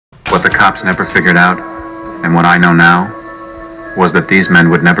What the cops never figured out, and what I know now, was that these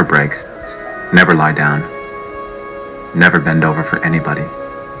men would never break, never lie down, never bend over for anybody.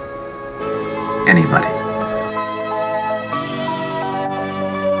 Anybody.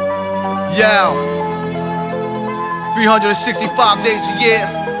 Yeah. 365 days a year,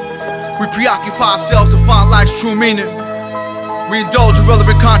 we preoccupy ourselves to find life's true meaning. We indulge in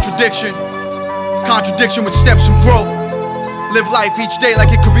relevant contradiction with steps from growth. Live life each day like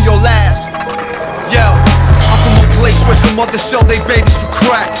it could be your last. Yeah. I'm from a place where some mothers sell their babies for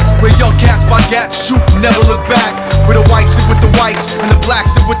crack, where young cats buy gats, shoot, never look back. Where the whites sit with the whites and the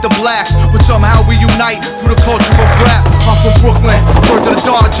blacks sit with the blacks, but somehow we unite through the culture of rap. I'm from Brooklyn, birth of the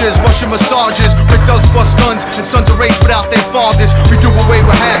Dodgers, Russian massages, where thugs bust guns and sons are raised without their fathers. We do away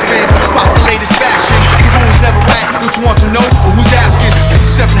with has-beens, rock the latest fashion. The rules never rat, what you want to know or who's asking? This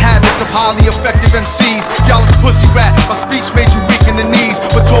is 7 habits of highly effective MCs. Y'all is pussy rat, my speech made you weak in the knees,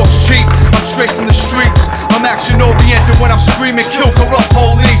 but talk's cheap. I'm straight from the streets, I'm action oriented when I'm screaming, kill corrupt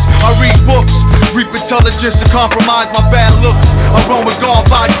police. I read books, reap intelligence to compromise my bad looks. I run with guard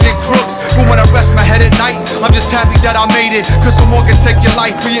bodies and crooks, but when I rest my head at night, I'm just happy that I made it. Cause someone can take your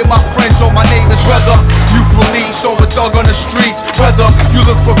life, be it my friends or my neighbors. Whether you police or a thug on the streets, whether you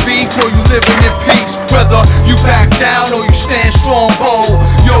look for beef or you living in peace, whether you back down or you stand strong, bold.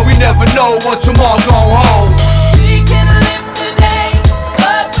 Yo, we never know what tomorrow gon' hold. We can live today,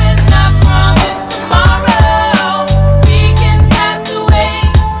 but we're not promised tomorrow. We can pass away,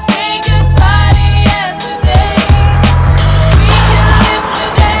 say goodbye to yesterday. We can live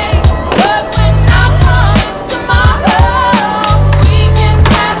today, but we're not promised tomorrow. We can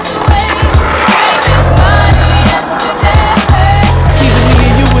pass away, say goodbye to yesterday. It's either me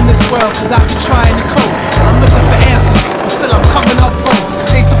and you in this world, cause I've been trying to cope. I'm looking for answers, but still I'm coming up broke.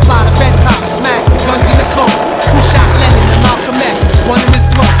 They supply the bedtime, smack, guns in the coat. Who shot Lennon and Malcolm X, one in his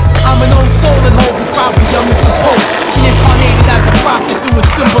throat? I'm an old soul at home, probably young as the Pope. Reincarnated as a prophet through a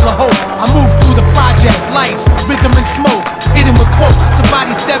symbol of hope. I move through the projects, lights, rhythm and smoke, hidden with quotes.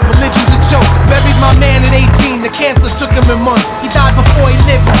 Somebody said religion's a joke. Buried my man at 18, the cancer took him in months. He died before he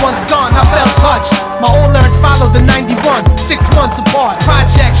lived, but once gone, I felt touched. My all learned followed the 91, 6 months apart.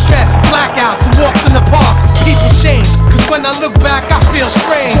 Project stress, blackouts, and walks in the park. People change, cause when I look back, I feel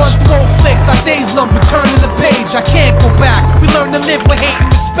strange. One throw flicks, our days lumber, turning the page. I can't go back, we learn to live with hate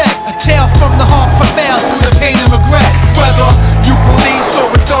and respect. A tale from the heart prevails through the pain and regret. Whether you police or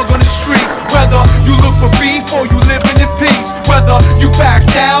a thug on the streets, whether you look for beef or you living in peace, whether you back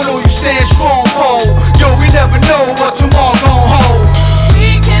down or you stand strong, bold. Yo, we never know